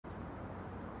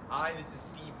Hi, this is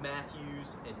Steve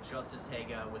Matthews and Justice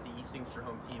Haga with the East Inkster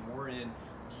home team. We're in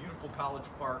beautiful College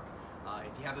Park.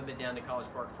 If you haven't been down to College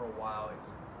Park for a while,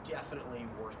 it's definitely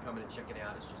worth coming and checking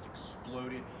out. It's just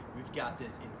exploded. We've got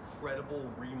this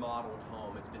incredible remodeled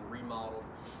home. It's been remodeled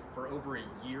for over a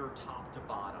year top to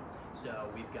bottom. So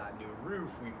we've got new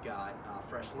roof, we've got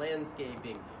fresh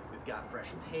landscaping, we've got fresh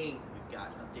paint, we've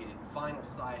got updated vinyl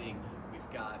siding,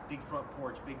 we've got big front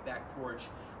porch, big back porch.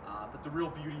 But the real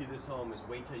beauty of this home is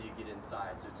wait till you get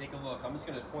inside. So take a look. I'm just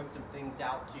going to point some things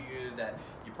out to you that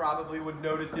you probably would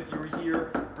notice if you were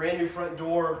here. Brand new front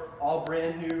door, all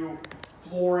brand new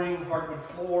flooring, hardwood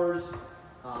floors.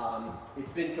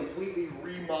 It's been completely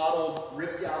remodeled,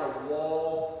 ripped out a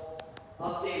wall,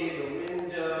 updated the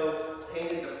window,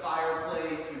 painted the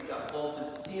fireplace. We've got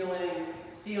vaulted ceilings,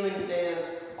 ceiling fans,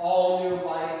 all new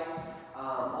lights.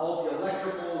 All the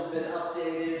electrical has been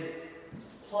updated.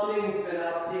 Plumbing's been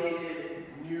updated,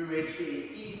 new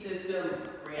HVAC system,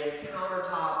 granite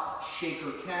countertops,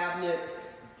 shaker cabinets,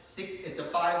 it's a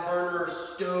 5-burner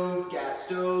stove, gas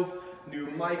stove, new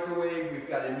microwave, we've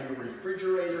got a new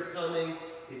refrigerator coming,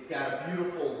 it's got a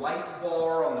beautiful light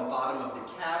bar on the bottom of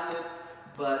the cabinets,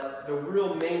 but the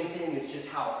real main thing is just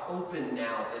how open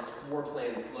now this floor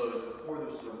plan flows. Before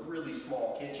this was a really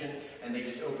small kitchen and they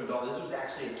just opened all, this was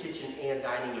actually a kitchen and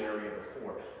dining area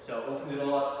before. So opened it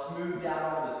all up, smoothed out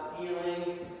all the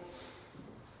ceilings.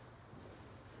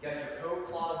 Got your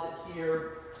coat closet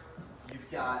here.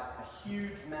 You've got a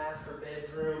huge master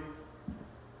bedroom.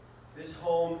 This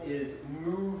home is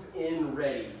move-in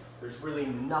ready. There's really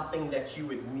nothing that you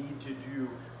would need to do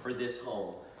for this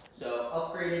home. So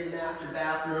upgraded master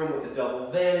bathroom with a double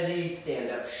vanity,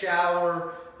 stand-up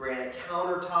shower, granite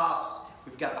countertops.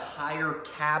 We've got the higher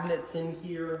cabinets in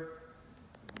here.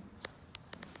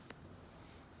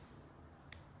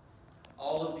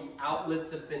 All of the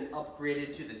outlets have been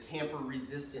upgraded to the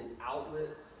tamper-resistant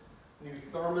outlets. New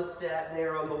thermostat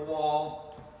there on the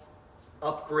wall.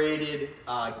 Upgraded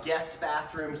guest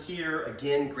bathroom here.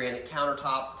 Again, granite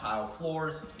countertops, tile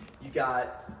floors. You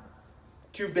got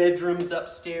 2 bedrooms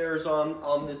upstairs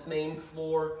on this main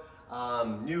floor.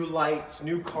 New lights,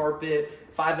 new carpet,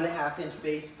 5.5-inch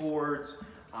baseboards,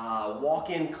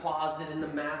 walk-in closet in the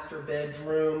master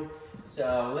bedroom.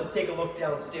 So let's take a look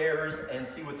downstairs and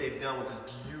see what they've done with this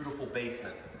beautiful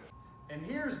basement. And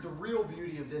here's the real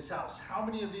beauty of this house. How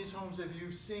many of these homes have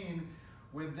you seen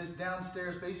with this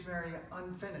downstairs basement area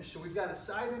unfinished? So we've got a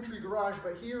side entry garage,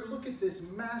 but here, look at this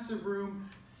massive room,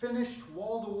 finished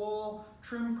wall-to-wall,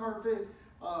 trim carpet.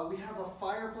 We have a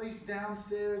fireplace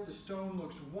downstairs. The stone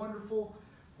looks wonderful.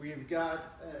 We've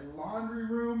got a laundry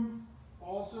room,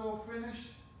 also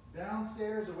finished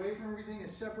downstairs, away from everything, a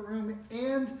separate room.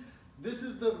 And this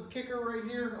is the kicker right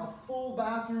here, a full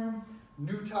bathroom,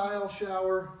 new tile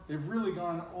shower. They've really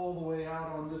gone all the way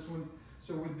out on this one.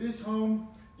 So with this home,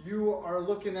 you are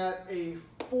looking at a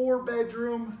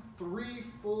 4-bedroom, 3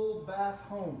 full bath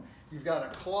home. You've got a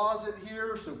closet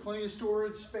here, so plenty of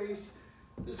storage space.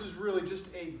 This is really just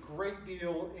a great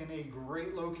deal in a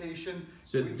great location.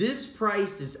 So this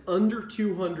price is under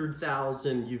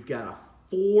 $200,000. You've got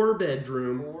a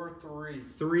 4-bedroom,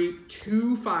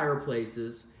 2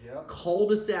 fireplaces, yep,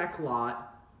 cul-de-sac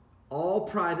lot, all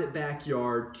private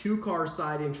backyard, 2-car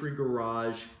side entry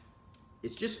garage.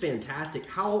 It's just fantastic.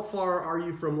 How far are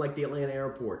you from like the Atlanta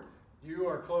airport? You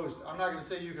are close. I'm not going to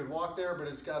say you could walk there, but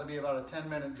it's got to be about a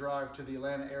 10-minute drive to the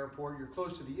Atlanta airport. You're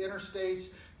close to the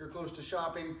interstates. You're close to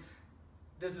shopping.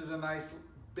 This is a nice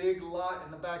big lot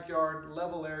in the backyard,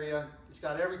 level area. It's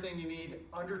got everything you need,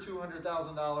 under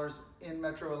 $200,000 in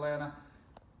Metro Atlanta.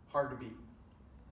 Hard to beat.